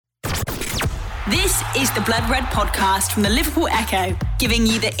This is the Blood Red podcast from the Liverpool Echo, giving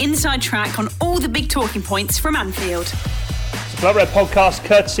you the inside track on all the big talking points from Anfield. Blood Red podcast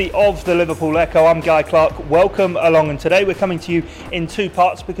courtesy of the Liverpool Echo. I'm Guy Clark. Welcome along, and today we're coming to you in two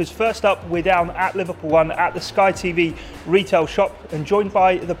parts because first up we're down at Liverpool One at the Sky TV retail shop and joined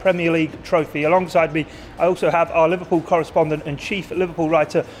by the Premier League trophy. Alongside me I also have our Liverpool correspondent and chief Liverpool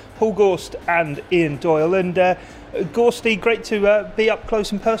writer Paul Gorst and Ian Doyle. And Gorsty, great to be up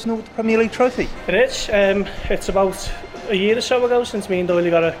close and personal with the Premier League trophy. It is. It's about a year or so ago since me and Doyle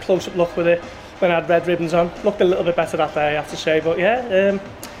got a close-up look with it when I had red ribbons on. Looked a little bit better that day, I have to say, but yeah,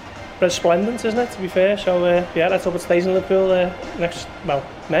 resplendent, isn't it, to be fair? So yeah, let's hope it stays in Liverpool next,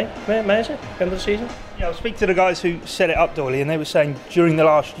 May is it? End of the season? Yeah, I'll speak to the guys who set it up, Doyle, and they were saying during the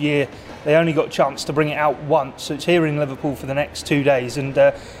last year they only got a chance to bring it out once, so it's here in Liverpool for the next 2 days, and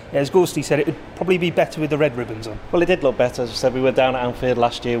as Gorsty said, it would probably be better with the red ribbons on. Well, it did look better. As I said, we were down at Anfield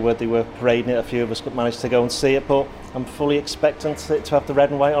last year where they were parading it. A few of us managed to go and see it, but I'm fully expectant to have the red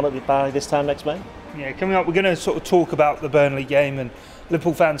and white on it by this time next May. Yeah, coming up we're going to sort of talk about the Burnley game and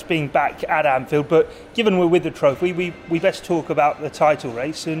Liverpool fans being back at Anfield, but given we're with the trophy, we best talk about the title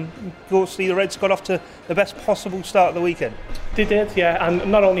race, and Gorsty, the Reds got off to the best possible start of the weekend. They did, yeah, and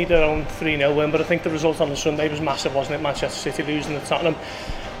not only their own 3-0 win, but I think the result on the Sunday was massive, wasn't it? Manchester City losing to Tottenham.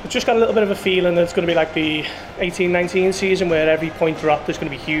 I've just got a little bit of a feeling that it's going to be like the 18-19 season where every point drop is going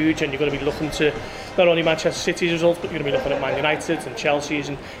to be huge and you're going to be looking to not only Manchester City's results, but you're going to be looking at Man United's and Chelsea's,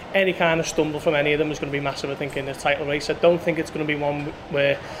 and any kind of stumble from any of them is going to be massive, I think, in the title race. I don't think it's going to be one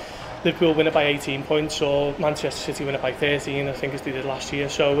where Liverpool win it by 18 points or Manchester City win it by 13, I think, as they did last year.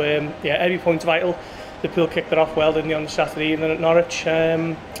 So yeah, every point's vital. Liverpool kicked it off well, didn't they, on the Saturday evening at Norwich,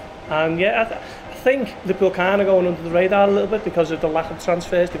 and yeah, I think Liverpool kind of going under the radar a little bit because of the lack of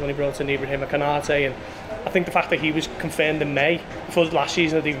transfers. They've only brought in Ibrahima Konate, and I think the fact that he was confirmed in May before last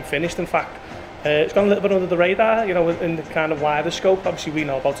season had even finished, in fact, it's gone a little bit under the radar, you know, in the kind of wider scope. Obviously we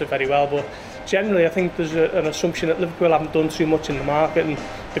know about it very well, but generally I think there's an assumption that Liverpool haven't done too much in the market and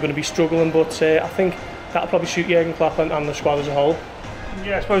they're going to be struggling, but I think that'll probably suit Jurgen Klopp and the squad as a whole.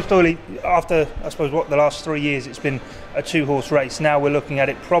 Yeah, I suppose, Doyle, after the last 3 years it's been a two-horse race. Now we're looking at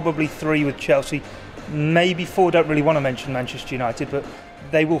it probably 3 with Chelsea, maybe 4. Don't really want to mention Manchester United, but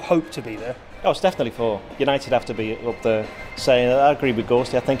they will hope to be there. Oh, it's definitely 4. United have to be up there. Saying, I agree with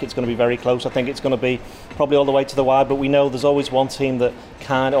Ghosty. I think it's going to be very close. I think it's going to be probably all the way to the wire, but we know there's always one team that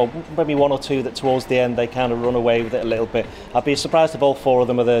can, or maybe 1 or 2 that towards the end they kind of run away with it a little bit. I'd be surprised if all 4 of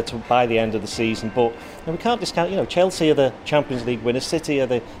them are there by the end of the season, but we can't discount, you know, Chelsea are the Champions League winners, City are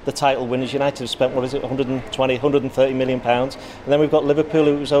the title winners, United have spent, 130 million pounds, and then we've got Liverpool,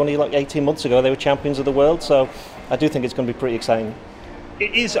 who was only like 18 months ago, they were champions of the world, so I do think it's going to be pretty exciting.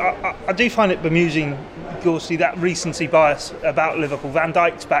 It is. I do find it bemusing, Gorsty, that recency bias about Liverpool. Van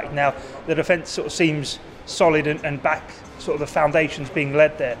Dijk's back now. The defence sort of seems solid and back, sort of the foundations being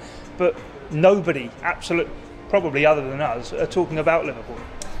led there. But nobody, probably other than us, are talking about Liverpool.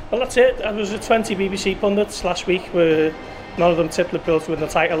 Well, that's it. There was 20 BBC pundits last week where none of them tipped Liverpool to win the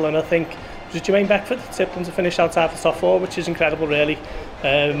title, and I think it was Jermaine Beckford tipped them to finish outside the top 4, which is incredible, really.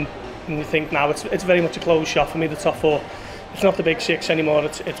 And you think now it's very much a closed shot for me, the top 4. It's not the big 6 anymore,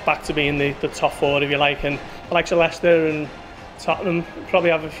 it's back to being the top 4, if you like, and the likes of Leicester and Tottenham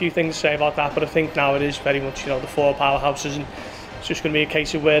probably have a few things to say about that, but I think now it is very much, you know, the 4 powerhouses, and it's just going to be a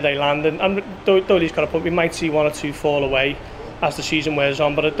case of where they land, and Doyley's got a point, we might see 1 or 2 fall away as the season wears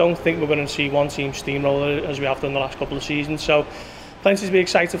on, but I don't think we're going to see one team steamroller as we have done the last couple of seasons, so plenty to be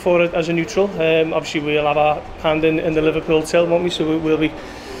excited for it as a neutral. Obviously we'll have our hand in the Liverpool till, won't we, so we'll be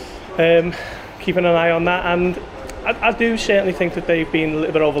keeping an eye on that, and I do certainly think that they've been a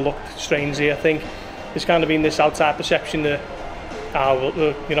little bit overlooked, strangely. I think there's kind of been this outside perception that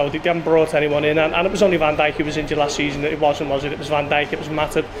you know, they haven't brought anyone in, and it was only Van Dijk who was injured last season. It wasn't, was it? It was Van Dijk, it was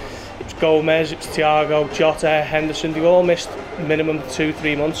Matip, it was Gomez, it was Thiago, Jota, Henderson. They all missed minimum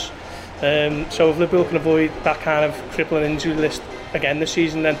 2-3 months. So if Liverpool can avoid that kind of crippling injury list again this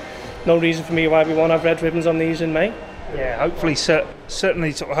season, then no reason for me why we won't have red ribbons on these in May. Yeah, hopefully,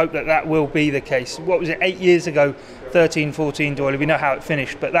 certainly sort of hope that will be the case. What was it, 8 years ago, 13-14, Doyle, we know how it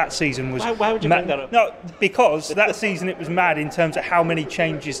finished, but that season was... Why would you bring that up? No, because that season it was mad in terms of how many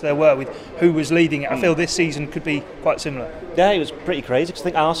changes there were with who was leading it. I feel this season could be quite similar. Yeah, it was pretty crazy, because I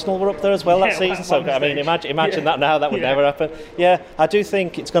think Arsenal were up there as well that season, so I mean, imagine that now, that would never happen. Yeah, I do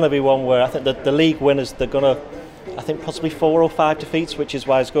think it's going to be one where I think the league winners, they're going to... I think possibly 4 or 5 defeats, which is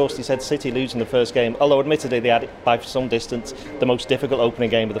why, as Ghosty said, City losing the first game, although admittedly they had it by some distance the most difficult opening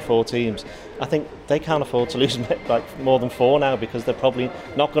game of the 4 teams. I think they can't afford to lose like more than 4 now, because they're probably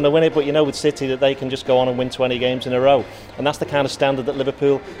not going to win it. But you know with City that they can just go on and win 20 games in a row, and that's the kind of standard that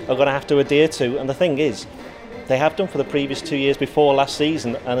Liverpool are going to have to adhere to. And the thing is, they have done for the previous 2 years before last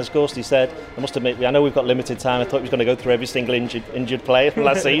season, and as Ghosty said, I must admit, I know we've got limited time. I thought he was going to go through every single injured player from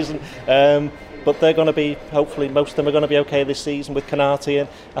last season, but they're going to be, hopefully most of them are going to be okay this season with Konate, and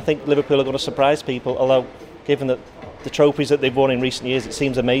I think Liverpool are going to surprise people, although given that the trophies that they've won in recent years, it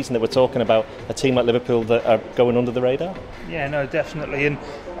seems amazing that we're talking about a team like Liverpool that are going under the radar. Yeah, no, definitely. And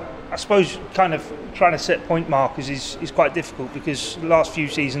I suppose kind of trying to set point markers is quite difficult, because the last few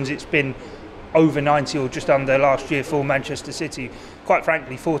seasons it's been over 90 or just under last year for Manchester City. Quite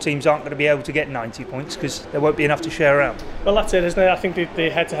frankly, 4 teams aren't going to be able to get 90 points because there won't be enough to share around. Well, that's it, isn't it? I think the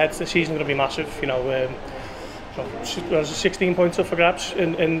head-to-heads this season are going to be massive. 16 points up for grabs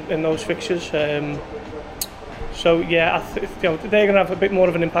in those fixtures. So yeah, they're going to have a bit more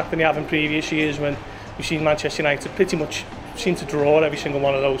of an impact than they have in previous years, when we've seen Manchester United pretty much seem to draw every single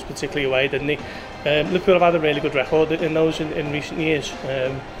one of those, particularly away, didn't they? Liverpool have had a really good record in those in recent years.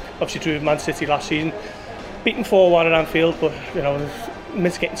 Obviously drew Man City last season, beaten 4-1 at Anfield, but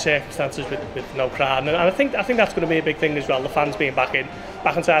mitigating circumstances with no crowd, and I think that's going to be a big thing as well. The fans being back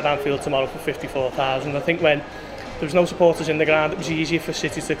inside Anfield tomorrow for 54,000. I think when there was no supporters in the ground, it was easier for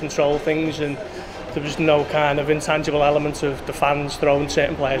City to control things, and there was no kind of intangible element of the fans throwing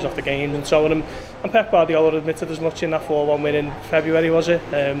certain players off the games and so on. And Pep Guardiola admitted as much in that 4-1 win in February, was it?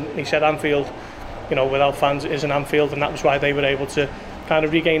 He said Anfield, without fans it isn't Anfield, and that was why they were able to kind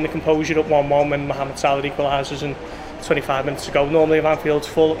of regain the composure at 1-1 when Mohamed Salah equalises and 25 minutes to go. Normally if Anfield's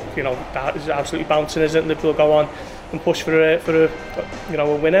full, that is absolutely bouncing, isn't it? Liverpool go on and push for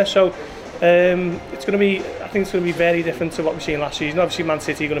a winner. So it's going to be, I think it's going to be very different to what we've seen last season. Obviously Man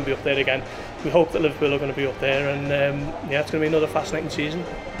City are going to be up there again. We hope that Liverpool are going to be up there, and it's going to be another fascinating season.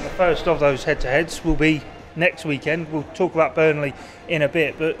 The first of those head-to-heads will be next weekend. We'll talk about Burnley in a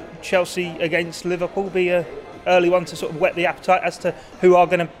bit, but Chelsea against Liverpool be a early one to sort of whet the appetite as to who are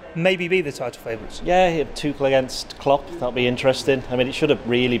going to maybe be the title favourites. Yeah, Tuchel against Klopp, that'll be interesting. I mean, it should have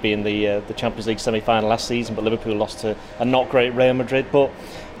really been the Champions League semi-final last season, but Liverpool lost to a not great Real Madrid. But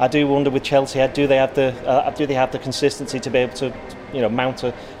I do wonder with Chelsea, do they have the consistency to be able to mount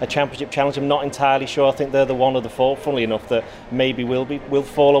a championship challenge? I'm not entirely sure. I think they're the one or the four, funnily enough, that maybe will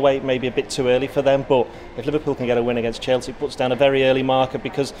fall away, maybe a bit too early for them. But if Liverpool can get a win against Chelsea, it puts down a very early marker,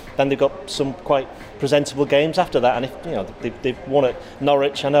 because then they've got some quite presentable games after that. And if they've won at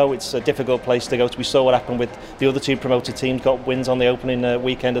Norwich, I know it's a difficult place to go to. We saw what happened with the other 2 promoted teams, got wins on the opening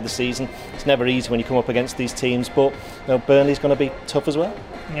weekend of the season. It's never easy when you come up against these teams, but Burnley's going to be tough as well.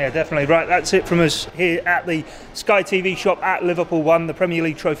 Yeah, definitely. Right, that's it from us here at the Sky TV shop at Liverpool One, the Premier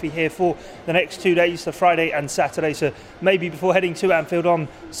League trophy here for the next 2 days, the Friday and Saturday. So maybe before heading to Anfield on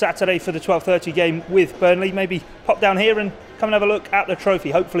Saturday for the 12:30 game with Burnley, maybe pop down here and come and have a look at the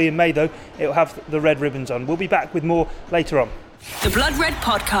trophy. Hopefully in May, though, it'll have the red ribbons on. We'll be back with more later on. The Blood Red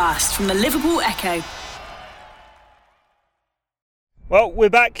Podcast from the Liverpool Echo. Well, we're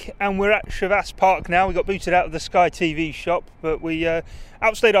back and we're at Shavas Park now. We got booted out of the Sky TV shop, but we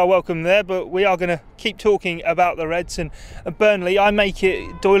outstayed our welcome there. But we are going to keep talking about the Reds and Burnley. I make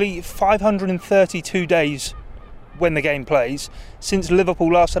it, Doyley, 532 days when the game plays since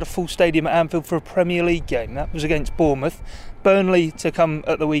Liverpool last had a full stadium at Anfield for a Premier League game. That was against Bournemouth. Burnley to come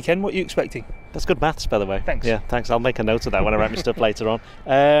at the weekend. What are you expecting? That's good maths, by the way. Thanks. Yeah, thanks. I'll make a note of that when I write my stuff later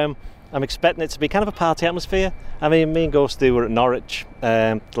on. I'm expecting it to be kind of a party atmosphere. I mean, me and Ghosty were at Norwich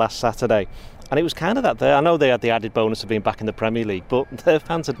last Saturday, and it was kind of that there. I know they had the added bonus of being back in the Premier League, but their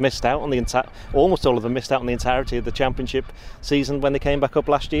fans had missed out on almost all of them missed out on the entirety of the Championship season when they came back up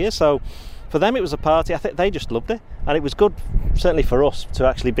last year. So for them it was a party. I think they just loved it, and it was good, certainly for us, to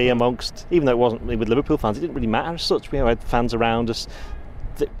actually be amongst, even though it wasn't with Liverpool fans, it didn't really matter as such. We had fans around us.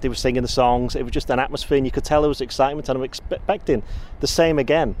 They were singing the songs. It was just an atmosphere, and you could tell there was excitement, and I'm expecting the same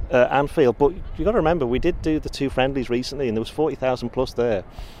again at Anfield. But you've got to remember, we did do the 2 friendlies recently, and there was 40,000 plus there.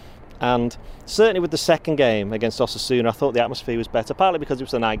 And certainly with the second game against Osasuna, I thought the atmosphere was better, partly because it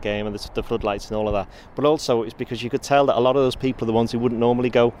was the night game and the floodlights and all of that, but also it was because you could tell that a lot of those people are the ones who wouldn't normally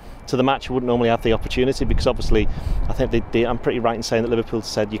go to the match, who wouldn't normally have the opportunity, because obviously I think I'm pretty right in saying that Liverpool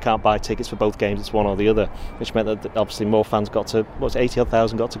said you can't buy tickets for both games, it's one or the other, which meant that obviously more fans got to,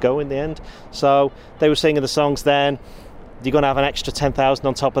 80,000 got to go in the end. So they were singing the songs then. You're going to have an extra 10,000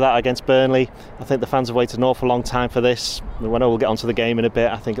 on top of that against Burnley. I think the fans have waited an awful long time for this. I know we'll get onto the game in a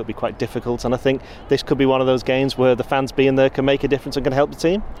bit. I think it'll be quite difficult, and I think this could be one of those games where the fans being there can make a difference and can help the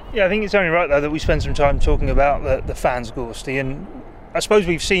team. Yeah, I think it's only right though that we spend some time talking about the fans, Gorsty, and I suppose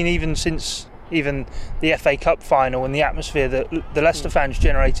we've seen even since the FA Cup final and the atmosphere that the Leicester fans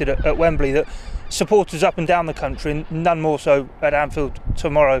generated at Wembley, that supporters up and down the country, and none more so at Anfield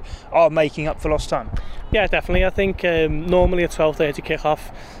tomorrow, are making up for lost time. Yeah, definitely. I think normally a 12:30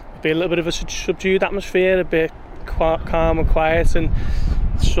 kick-off would be a little bit of a subdued atmosphere, a bit calm and quiet, and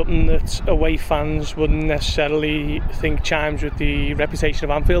something that away fans wouldn't necessarily think chimes with the reputation of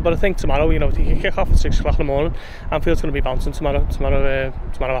Anfield. But I think tomorrow, you know, you kick off at 6 o'clock in the morning. Anfield's going to be bouncing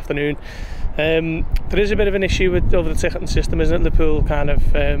tomorrow afternoon. There is a bit of an issue over the ticketing system, isn't it? Liverpool kind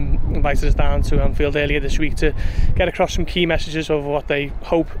of invited us down to Anfield earlier this week to get across some key messages over what they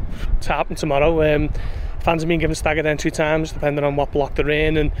hope to happen tomorrow. Fans have been given staggered entry times depending on what block they're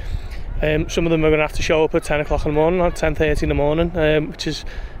in, and some of them are going to have to show up at 10 o'clock in the morning or 10:30 in the morning, which is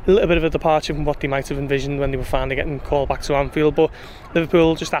a little bit of a departure from what they might have envisioned when they were finally getting called back to Anfield. But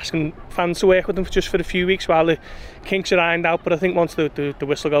Liverpool just asking fans to work with them just for a few weeks while the kinks are ironed out. But I think once the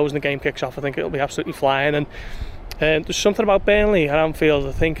whistle goes and the game kicks off, I think it'll be absolutely flying. And there's something about Burnley at Anfield.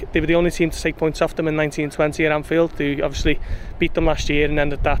 I think they were the only team to take points off them in 1920 at Anfield. They obviously beat them last year and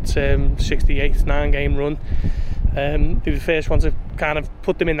ended that 68-9 game run. They were the first ones to kind of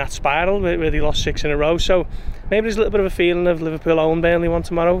put them in that spiral where they lost 6 in a row. So maybe there's a little bit of a feeling of Liverpool own Burnley one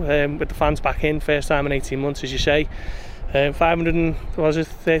tomorrow, with the fans back in, first time in 18 months, as you say.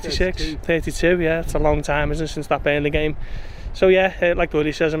 32, yeah, it's a long time, isn't it, since that Burnley game. So yeah, like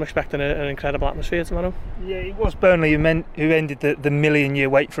Woody says, I'm expecting an incredible atmosphere tomorrow. Yeah, it was Burnley who ended the million-year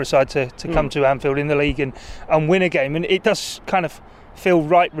wait for a side to come to Anfield in the league and win a game, and it does kind of feel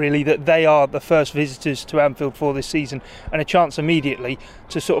right really that they are the first visitors to Anfield for this season, and a chance immediately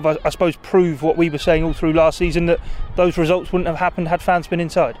to sort of, I suppose, prove what we were saying all through last season, that those results wouldn't have happened had fans been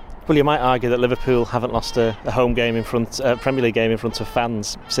inside. Well, you might argue that Liverpool haven't lost a home game in front, Premier League game in front of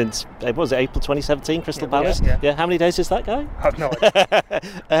fans since, what was it, April 2017, Crystal Palace? Yeah, how many days is that, Guy? I have no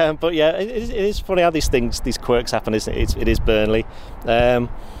idea. But yeah, it is funny how these quirks happen, isn't it? It is Burnley. I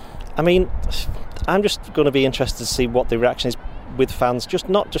mean, I'm just going to be interested to see what the reaction is with fans, just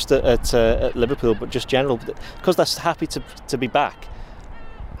not just at Liverpool, but just general, because they're happy to be back.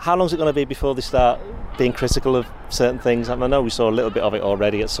 How long is it going to be before they start being critical of certain things? I know we saw a little bit of it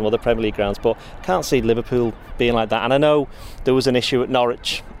already at some other Premier League grounds, but I can't see Liverpool being like that. And I know there was an issue at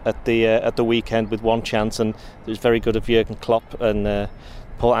Norwich at the weekend with one chance, and it was very good of Jurgen Klopp and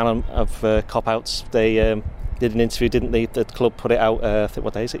Paul Allen of Cop Outs. They did an interview, didn't they? The club put it out, I think,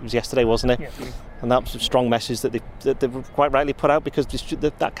 what day is it? It was yesterday, wasn't it? Yeah. And that was a strong message that they quite rightly put out, because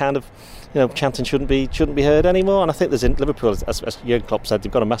that kind of, chanting shouldn't be heard anymore. And I think there's in Liverpool, as Jurgen Klopp said,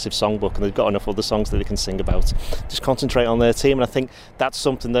 they've got a massive songbook and they've got enough other songs that they can sing about. Just concentrate on their team, and I think that's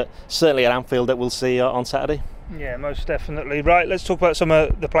something that certainly at Anfield that we'll see on Saturday. Yeah, most definitely. Right, let's talk about some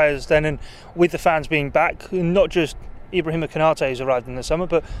of the players then, and with the fans being back, not just Ibrahima Konate has arrived in the summer,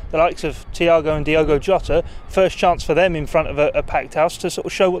 but the likes of Thiago and Diogo Jota, first chance for them in front of a packed house to sort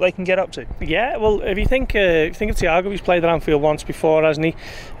of show what they can get up to. Yeah, well, if you think of Thiago, he's played at Anfield once before, hasn't he,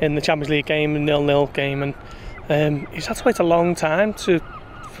 in the Champions League game, a 0-0 game, and he's had to wait a long time to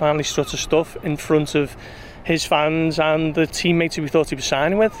finally stutter stuff in front of his fans and the teammates who we thought he was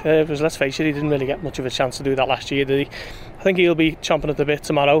signing with, because let's face it, he didn't really get much of a chance to do that last year, did he? I think he'll be chomping at the bit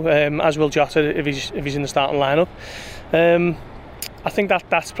tomorrow, as will Jota if he's in the starting lineup. I think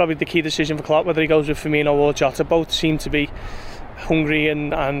that's probably the key decision for Klopp, whether he goes with Firmino or Jota. Both seem to be hungry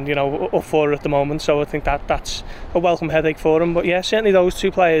and up for it at the moment, so I think that's a welcome headache for him. But yeah, certainly those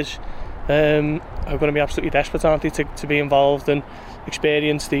two players are going to be absolutely desperate, aren't they, to be involved and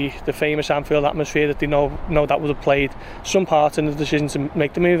experience the famous Anfield atmosphere that they know that would have played some part in the decision to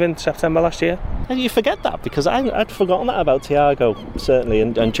make the move in September last year. And you forget that, because I'd forgotten that about Thiago, certainly,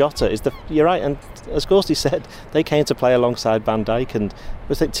 and Jota. You're right, and as Gorsty said, they came to play alongside Van Dijk, and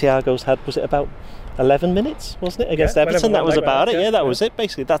I think Thiago's had, was it about 11 minutes, wasn't it, against Everton? That was about it. Yeah, that was it.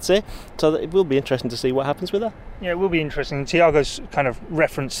 Basically, that's it. So it will be interesting to see what happens with that. Yeah, it will be interesting. Thiago's kind of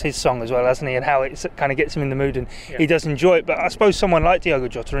referenced his song as well, hasn't he, and how it kind of gets him in the mood, and he does enjoy it. But I suppose someone like Diogo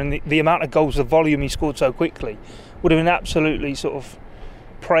Jota, and the amount of goals, the volume he scored so quickly, would have been absolutely sort of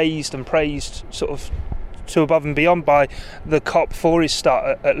praised sort of to above and beyond by the Kop for his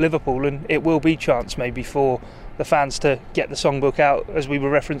start at Liverpool, and it will be chance maybe for the fans to get the songbook out, as we were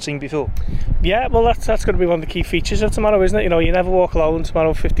referencing before. Yeah, well, that's going to be one of the key features of tomorrow, isn't it? You never walk alone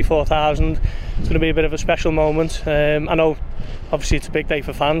tomorrow. 54,000. It's going to be a bit of a special moment. I know, obviously, it's a big day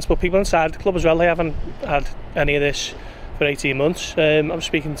for fans, but people inside the club as well, they haven't had any of this for 18 months. I was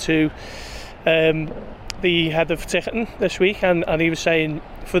speaking to the head of ticketing this week, and he was saying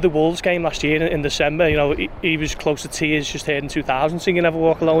for the Wolves game last year in December, he was close to tears just hearing 2000 singing Never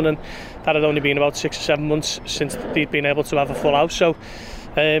Walk Alone, and that had only been about 6 or 7 months since they'd been able to have a full house. So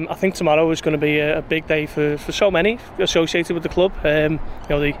I think tomorrow is going to be a big day for so many associated with the club.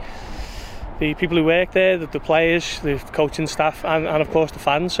 The people who work there, the players, the coaching staff, and of course the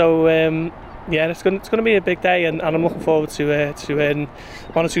fans. So it's going to be a big day, and I'm looking forward to hearing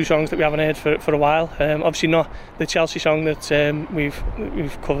one or two songs that we haven't heard for a while. Obviously not the Chelsea song that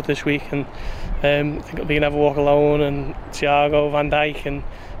we've covered this week, and I think it'll be Never Walk Alone and Thiago, Van Dijk, and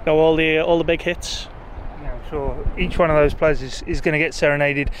all the big hits. Sure, each one of those players is going to get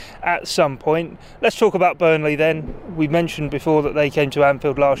serenaded at some point. Let's talk about Burnley then. We mentioned before that they came to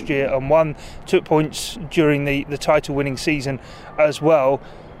Anfield last year and won, took points during the title winning season as well.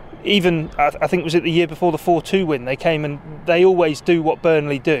 Even, I think, was it the year before the 4-2 win? They came, and they always do what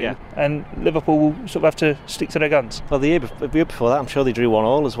Burnley do, and Liverpool will sort of have to stick to their guns. Well, the year before that, I'm sure they drew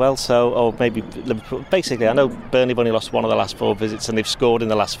 1-1 as well. So, or maybe Liverpool. Basically, I know Burnley have only lost one of the last 4 visits, and they've scored in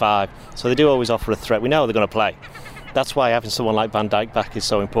the last 5. So they do always offer a threat. We know they're going to play. That's why having someone like Van Dijk back is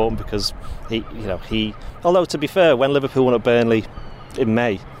so important, because he. Although, to be fair, when Liverpool won at Burnley in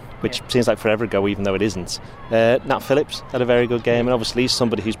May, which seems like forever ago, even though it isn't, Nat Phillips had a very good game, and obviously he's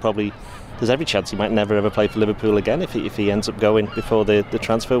somebody who's probably, there's every chance he might never ever play for Liverpool again if he ends up going before the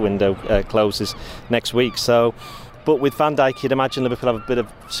transfer window closes next week. So, but with Van Dijk, you'd imagine Liverpool have a bit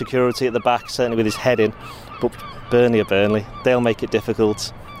of security at the back, certainly with his head in. But Burnley are Burnley, they'll make it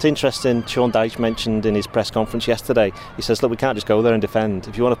difficult. It's interesting, Sean Dyche mentioned in his press conference yesterday, he says, look, we can't just go there and defend.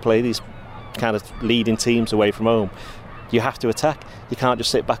 If you want to play these kind of leading teams away from home, you have to attack. You can't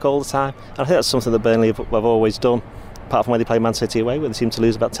just sit back all the time. And I think that's something that Burnley have always done, apart from when they play Man City away, where they seem to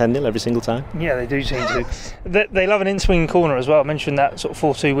lose about 10-0 every single time. Yeah, they do seem to. They love an in-swing corner as well. I mentioned that sort of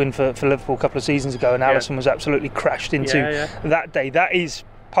 4-2 win for Liverpool a couple of seasons ago, and Alisson was absolutely crashed into that day. That is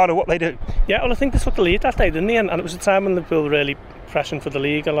part of what they do. Yeah, well, I think they took the lead that day, didn't they? And it was a time when Liverpool were really pressing for the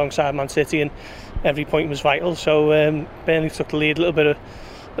league alongside Man City, and every point was vital. So Burnley took the lead, a little bit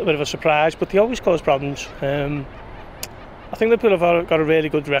of a surprise, but they always cause problems. I think Liverpool have got a really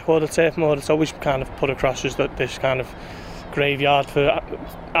good record at Turf Moor. It's always kind of put across as this kind of graveyard for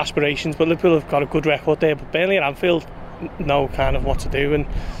aspirations, but Liverpool have got a good record there. But Burnley at Anfield know kind of what to do and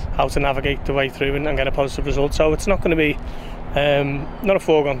how to navigate the way through and get a positive result. So it's not going to be not a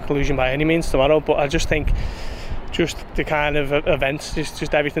foregone conclusion by any means tomorrow, but I just think just the kind of events,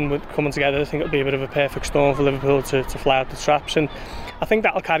 just everything coming together, I think it'll be a bit of a perfect storm for Liverpool to fly out the traps, and I think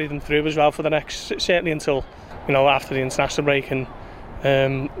that'll carry them through as well for the next, certainly until after the international break, and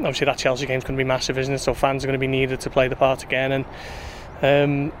obviously that Chelsea game's going to be massive, isn't it? So fans are going to be needed to play the part again,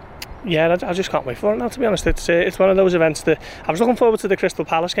 and I just can't wait for it now, to be honest. It's one of those events that I was looking forward to the Crystal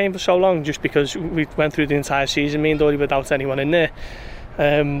Palace game for so long, just because we went through the entire season, me and Dory, without anyone in there,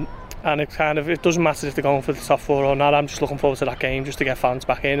 and it doesn't matter if they're going for the top 4 or not. I'm just looking forward to that game just to get fans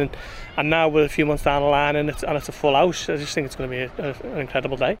back in, and now we're a few months down the line and it's a full house. I just think it's going to be an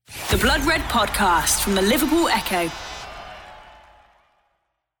incredible day. The Blood Red Podcast from the Liverpool Echo.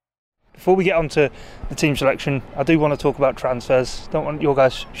 Before we get on to the team selection, I do want to talk about transfers. Don't want your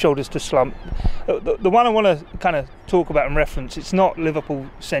guys' shoulders to slump. The one I want to kind of talk about and reference, it's not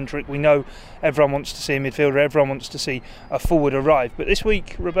Liverpool-centric. We know everyone wants to see a midfielder, everyone wants to see a forward arrive. But this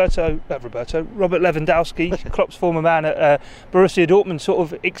week, Robert Lewandowski, Klopp's former man at Borussia Dortmund, sort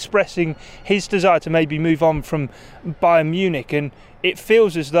of expressing his desire to maybe move on from Bayern Munich. And it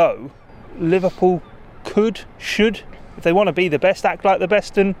feels as though Liverpool should, if they want to be the best, act like the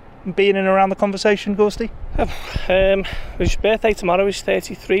best and being in and around the conversation, Gorsty? His birthday tomorrow, he's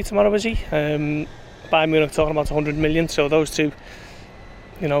 33 tomorrow, is he? Bayern Munich talking about 100 million, so those two,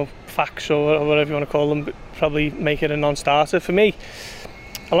 facts or whatever you want to call them, probably make it a non-starter. For me,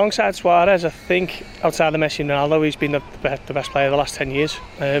 alongside Suarez, I think outside of Messi and Ronaldo, he's been the best player of the last 10 years.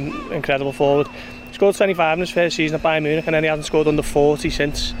 Incredible forward. He scored 25 in his first season at Bayern Munich, and then he hasn't scored under 40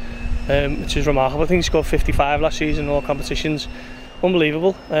 since, which is remarkable. I think he scored 55 last season in all competitions.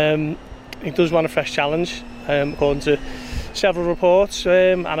 Unbelievable. He does want a fresh challenge, according to several reports,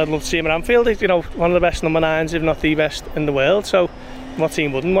 and I'd love to see him at Anfield. He's, one of the best number 9s, if not the best in the world, so what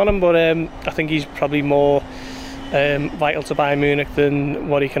team wouldn't want him? But I think he's probably more vital to Bayern Munich than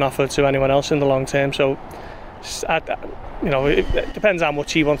what he can offer to anyone else in the long term. So it depends how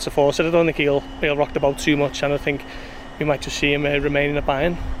much he wants to force it. I don't think he'll rock the boat too much, and I think we might just see him remaining at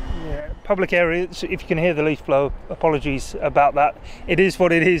Bayern. Public area, if you can hear the leaf blow, apologies about that. It is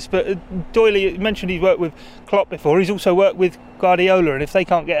what it is. But Doyley mentioned he's worked with Klopp before. He's also worked with Guardiola, and if they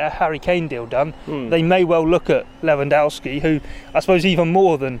can't get a Harry Kane deal done, they may well look at Lewandowski, who I suppose even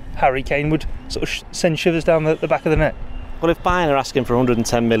more than Harry Kane would sort of send shivers down the back of the neck. Well, if Bayern are asking for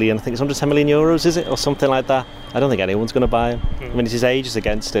 110 million, I think it's 110 million euros, is it, or something like that? I don't think anyone's going to buy him. I mean, his age is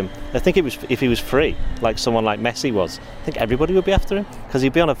against him. I think if he was free, like someone like Messi was, I think everybody would be after him, because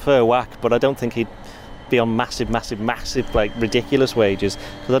he'd be on a fair whack, but I don't think he'd be on massive, like ridiculous wages,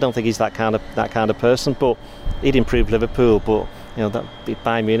 because I don't think he's that kind of person. But he'd improve Liverpool. But that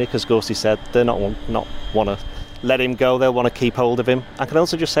Bayern Munich, as Ghosty said, they're not want to let him go. They'll want to keep hold of him. I can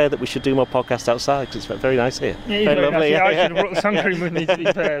also just say that we should do more podcasts outside, because it's very nice here. Yeah, very lovely. Nice. I should have brought the sun cream with me, to be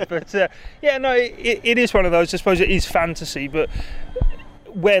fair. But it is one of those. I suppose it is fantasy, but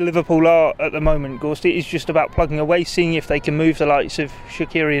where Liverpool are at the moment, Ghosty, is just about plugging away, seeing if they can move the likes of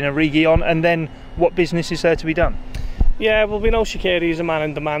Shaqiri and Origi on, and then what business is there to be done. Yeah, well, we know Shaqiri is a man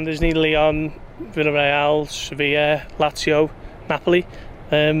in demand, isn't he? Lyon, Villarreal, Sevilla, Lazio, Napoli.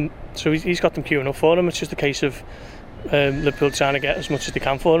 So he's got them queuing up for him. It's just a case of Liverpool trying to get as much as they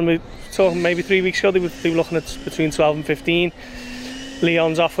can for him. We were talking maybe 3 weeks ago, they were looking at between 12 and 15.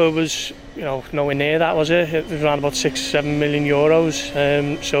 Lyon's offer was nowhere near that, was it? It was around about 6-7 million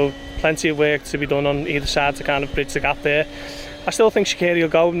euros. So plenty of work to be done on either side to kind of bridge the gap there. I still think Shaqiri will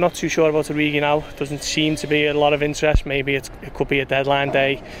go. I'm not too sure about Origi now. Doesn't seem to be a lot of interest. Maybe it could be a deadline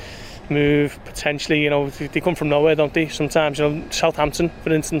day move, potentially. They come from nowhere, don't they? Sometimes, Southampton,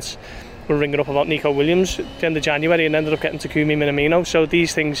 for instance, were ringing up about Nico Williams at the end of January and ended up getting Takumi Minamino. So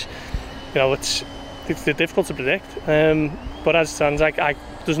these things, they're difficult to predict. But as it stands, it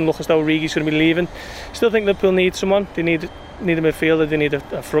doesn't look as though Origi's going to be leaving. Still think Liverpool need someone. They need a midfielder. They need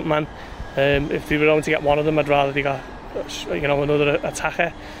a front man. If they were only to get one of them, I'd rather they got another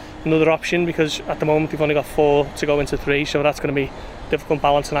attacker, another option, because at the moment they've only got 4 to go into 3. So that's going to be a difficult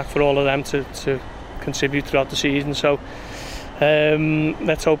balancing act for all of them to contribute throughout the season. So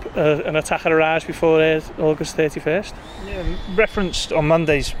let's hope an attacker arrives before August 31st. Yeah, referenced on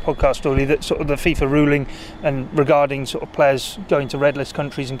Monday's podcast, Doyley, that sort of the FIFA ruling and regarding sort of players going to red list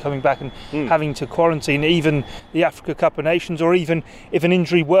countries and coming back and having to quarantine, even the Africa Cup of Nations, or even if an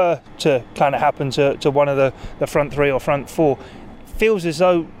injury were to kind of happen to one of the front 3 or front 4, feels as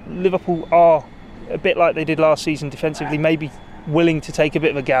though Liverpool are a bit like they did last season defensively, maybe willing to take a bit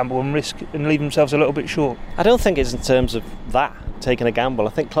of a gamble and risk and leave themselves a little bit short. I don't think it's in terms of that, taking a gamble.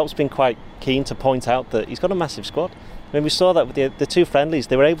 I think Klopp's been quite keen to point out that he's got a massive squad. I mean, we saw that with the 2 friendlies.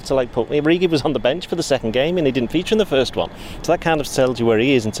 They were able to Origi was on the bench for the second game and he didn't feature in the first one. So that kind of tells you where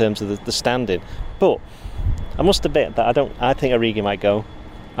he is in terms of the standing. But I must admit that I think Origi might go.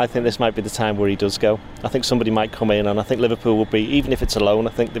 I think this might be the time where he does go. I think somebody might come in, and I think Liverpool will be, even if it's a loan, I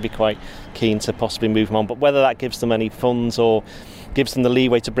think they'd be quite keen to possibly move him on. But whether that gives them any funds or gives them the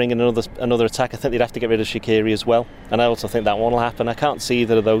leeway to bring in another attack, I think they'd have to get rid of Shaqiri as well. And I also think that one will happen. I can't see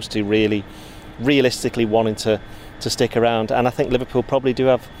either of those two really realistically wanting to stick around. And I think Liverpool probably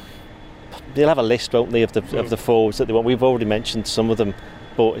they'll have a list, won't they, of the forwards that they want. We've already mentioned some of them,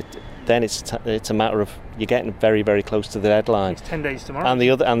 but then it's a matter of you're getting very, very close to the deadline. It's 10 days tomorrow. And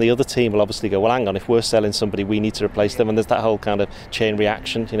the other team will obviously go, well, hang on, if we're selling somebody, we need to replace them. And there's that whole kind of chain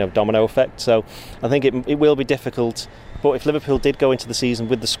reaction, domino effect. So I think it will be difficult. But if Liverpool did go into the season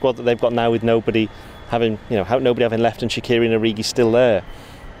with the squad that they've got now, with nobody having left and Shaqiri and Origi still there,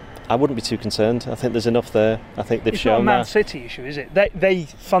 I wouldn't be too concerned. I think there's enough there. I think they've shown that. It's not a Man City issue, is it? They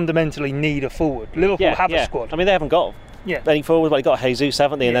fundamentally need a forward. Liverpool have a squad. I mean, they haven't got any forwards. Well, they got Jesus,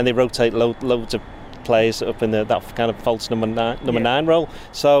 haven't they? And then they rotate loads of players up in that kind of false number 9 role.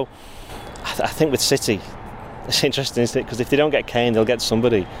 So I think with City, it's interesting, isn't it? Because if they don't get Kane, they'll get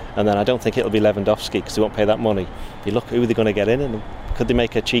somebody, and then I don't think it'll be Lewandowski because they won't pay that money. You look who they're going to get in, and could they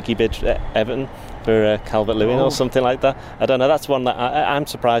make a cheeky bid at Everton for Calvert-Lewin or something like that? I don't know. That's one that I'm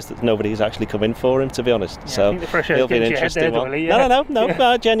surprised that nobody's actually come in for him, to be honest. So I think the pressure it'll be an interesting one. Really, yeah. No.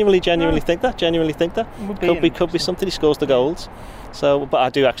 I genuinely think that. Could be something. He scores the goals. So, but I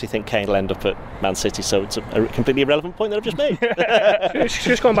do actually think Kane will end up at Man City, so it's a completely irrelevant point that I've just made.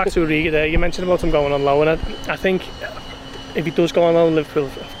 Just going back to Origi there, you mentioned about him going on loan, and I think if he does go on loan, Liverpool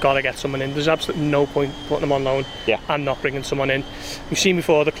have got to get someone in. There's absolutely no point putting him on loan and not bringing someone in. We've seen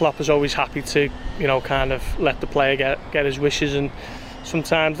before the Klopp is always happy to, kind of let the player get his wishes, and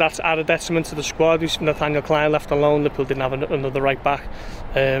sometimes that's at a detriment to the squad. We've seen Nathaniel Klein left on loan. Liverpool didn't have another right back.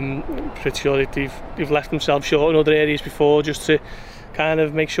 Pretty sure they've left themselves short in other areas before, just to kind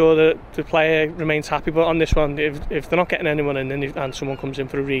of make sure that the player remains happy. But on this one, if they're not getting anyone in and someone comes in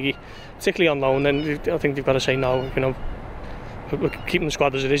for Origi, particularly on loan, then I think they've got to say no. we're keeping the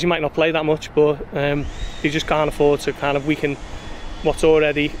squad as it is. He might not play that much, but he just can't afford to kind of weaken what's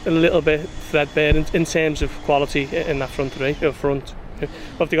already a little bit threadbare in terms of quality in that front three.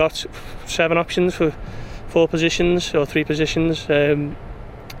 Have they got 7 options for 4 positions or 3 positions? And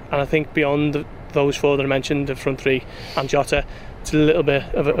I think beyond those 4 that I mentioned, the front 3 and Jota, it's a little bit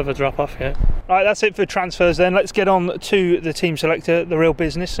of a drop off. Yeah. Right, that's it for transfers then. Let's get on to the team selector, the real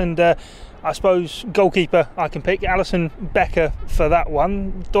business, and I suppose goalkeeper I can pick Alisson Becker for that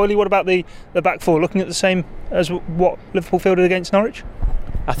one. Doyley, what about the back 4? Looking at the same as what Liverpool fielded against Norwich?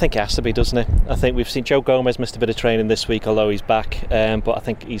 I think it has to be, doesn't it? I think we've seen Joe Gomez missed a bit of training this week, although he's back, but I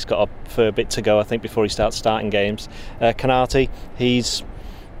think he's got a fair bit to go, I think, before he starts starting games. Konate, he's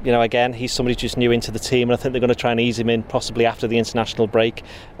somebody just new into the team, and I think they're going to try and ease him in possibly after the international break.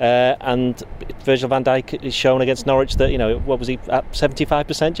 And Virgil van Dijk is shown against Norwich that, what was he, at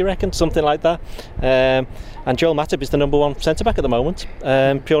 75%, do you reckon? Something like that. And Joel Matip is the number 1 centre-back at the moment,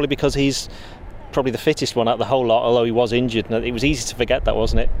 purely because he's probably the fittest one out of the whole lot, although he was injured, and it was easy to forget that,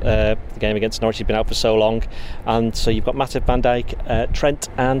 wasn't it? The game against Norwich, he'd been out for so long, and so you've got Matip, Van Dijk, Trent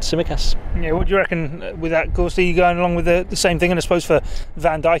and Tsimikas. Yeah, what do you reckon with that, Gorst? Are you going along with the same thing? And I suppose for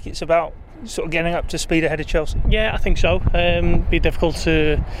Van Dijk it's about sort of getting up to speed ahead of Chelsea? Yeah, I think so. Be difficult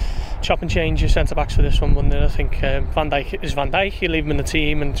to chop and change your centre backs for this one, wouldn't it? I think Van Dijk is Van Dijk. You leave him in the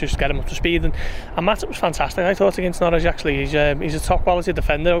team and just get him up to speed. And Matip was fantastic, I thought, against Norwich. Actually, he's a top quality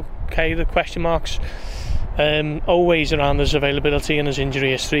defender. Okay, the question marks always around his availability and his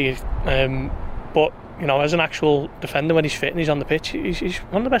injury history. But as an actual defender, when he's fit and he's on the pitch, he's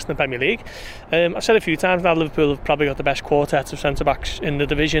one of the best in the Premier League. I've said a few times now, Liverpool have probably got the best quartet of centre-backs in the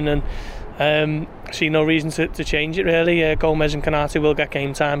division, and I see no reason to change it, really. Gomez and Konate will get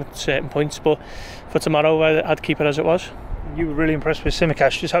game time at certain points, but for tomorrow I'd keep it as it was. You were really impressed with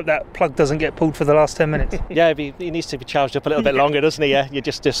Tsimikas. Just hope that plug doesn't get pulled for the last 10 minutes. Yeah, he needs to be charged up a little bit longer, doesn't he? Yeah, you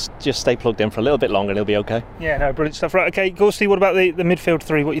just stay plugged in for a little bit longer and he'll be okay. Yeah, no, brilliant stuff. Right, okay, Gorsty, what about the midfield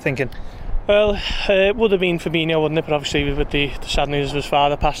 3? What are you thinking? Well, it would have been Fabinho, wouldn't it? But obviously with the sad news of his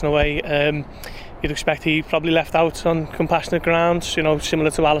father passing away, you'd expect he probably left out on compassionate grounds, similar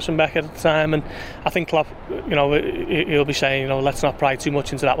to Alisson Becker at the time. And I think Klopp, he'll be saying, let's not pry too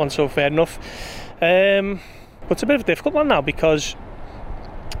much into that one, so fair enough. But it's a bit of a difficult one now, because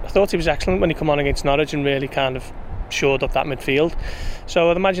I thought he was excellent when he came on against Norwich and really kind of shored up that midfield.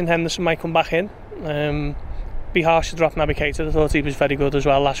 So I'd imagine Henderson might come back in. Be harsh to drop Naby Keita. I thought he was very good as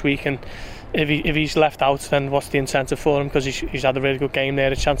well last week, and if he's left out, then what's the incentive for him? Because he's had a really good game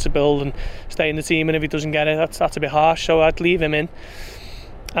there, a chance to build and stay in the team, and if he doesn't get it, that's a bit harsh. So I'd leave him in,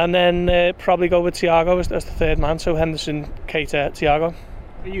 and then probably go with Thiago as the third man. So Henderson, Keita, Thiago.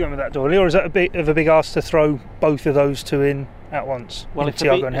 Are you going with that, Doyley, or is that a bit of a big ask to throw both of those two in at once? Well, if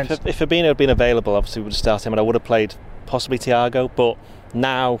Fabinho had been available, obviously we would have started him, and I would have played possibly Thiago. But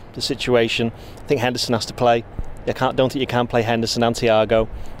now the situation, I think Henderson has to play. Don't think you can play Henderson and Thiago.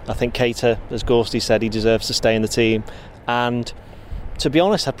 I think Keita, as Gorsty said, he deserves to stay in the team. And to be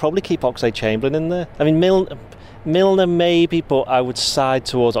honest, I'd probably keep Oxlade-Chamberlain in there. I mean, Milner maybe, but I would side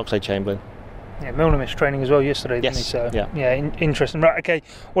towards Oxlade-Chamberlain. Yeah, Milner missed training as well yesterday, didn't he? So, yeah, interesting. Right, okay.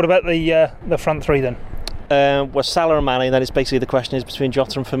 What about the front 3 then? Well, Salah and Mane, then it's basically the question is between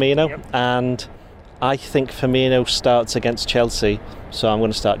Jota and Firmino. Yep. And I think Firmino starts against Chelsea, so I'm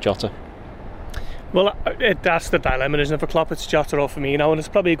going to start Jota. Well, that's the dilemma, isn't it, for Klopp? It's Jota or Firmino, and it's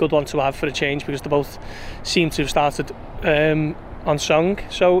probably a good one to have for a change, because they both seem to have started on song.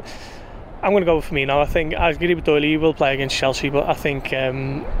 So I'm going to go with Firmino. I think, I agree with Doyley, he will play against Chelsea, but I think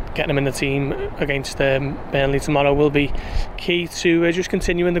getting him in the team against Burnley tomorrow will be key to just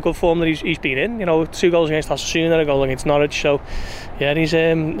continuing the good form that he's been in. 2 goals against Osasuna, a goal against Norwich. So yeah, he's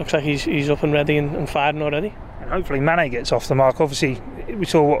looks like he's up and ready and firing already. And hopefully Mane gets off the mark. Obviously, we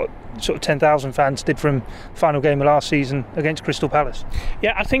saw what sort of 10,000 fans did from the final game of last season against Crystal Palace.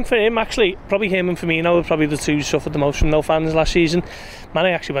 Yeah, I think for him, actually, probably him and Firmino were probably the two who suffered the most from no fans last season. Mane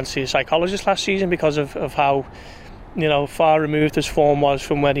actually went to see a psychologist last season because of how far removed his form was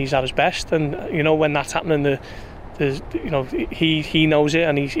from when he's at his best, and when that's happening, he knows it,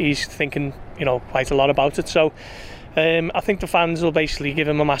 and he's thinking quite a lot about it. So I think the fans will basically give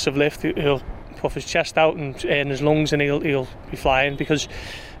him a massive lift. He'll puff his chest out and air in his lungs, and he'll be flying, because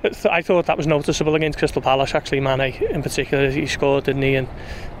I thought that was noticeable against Crystal Palace. Actually, Mane in particular, he scored, didn't he?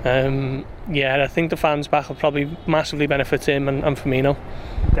 And I think the fans back will probably massively benefit him and Firmino.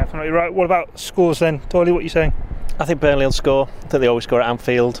 Definitely. Right, what about scores then? Doyley, what are you saying? I think Burnley will score. I think they always score at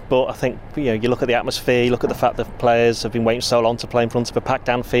Anfield, but I think you look at the atmosphere, you look at the fact that players have been waiting so long to play in front of a packed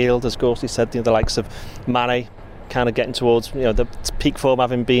Anfield, as Gorsty said, the likes of Mane kind of getting towards the peak form,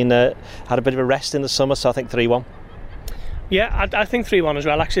 having been had a bit of a rest in the summer. So I think 3-1. Yeah, I think 3-1 as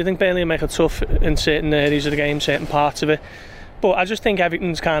well. Actually, I think Burnley will make it tough in certain areas of the game, certain parts of it. But I just think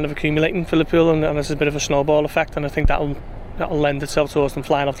everything's kind of accumulating for Liverpool, and there's a bit of a snowball effect, and I think that'll lend itself towards them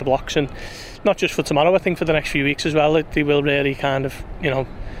flying off the blocks, and not just for tomorrow, I think for the next few weeks as well. They will really kind of,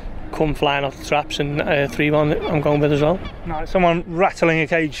 come flying off the traps, and 3-1 I'm going with as well. No, someone rattling a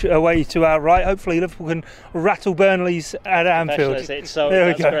cage away to our right. Hopefully Liverpool can rattle Burnley's at Anfield. So there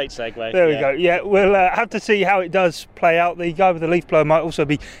we that's go. A great segue. There we go. Yeah, we'll have to see how it does play out. The guy with the leaf blower might also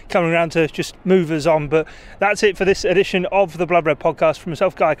be coming around to just move us on. But that's it for this edition of the Blood Red podcast. From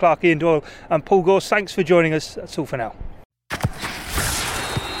myself, Guy Clark, Ian Doyle and Paul Gorse. Thanks for joining us. That's all for now.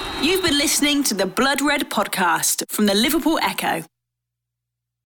 You've been listening to the Blood Red podcast from the Liverpool Echo.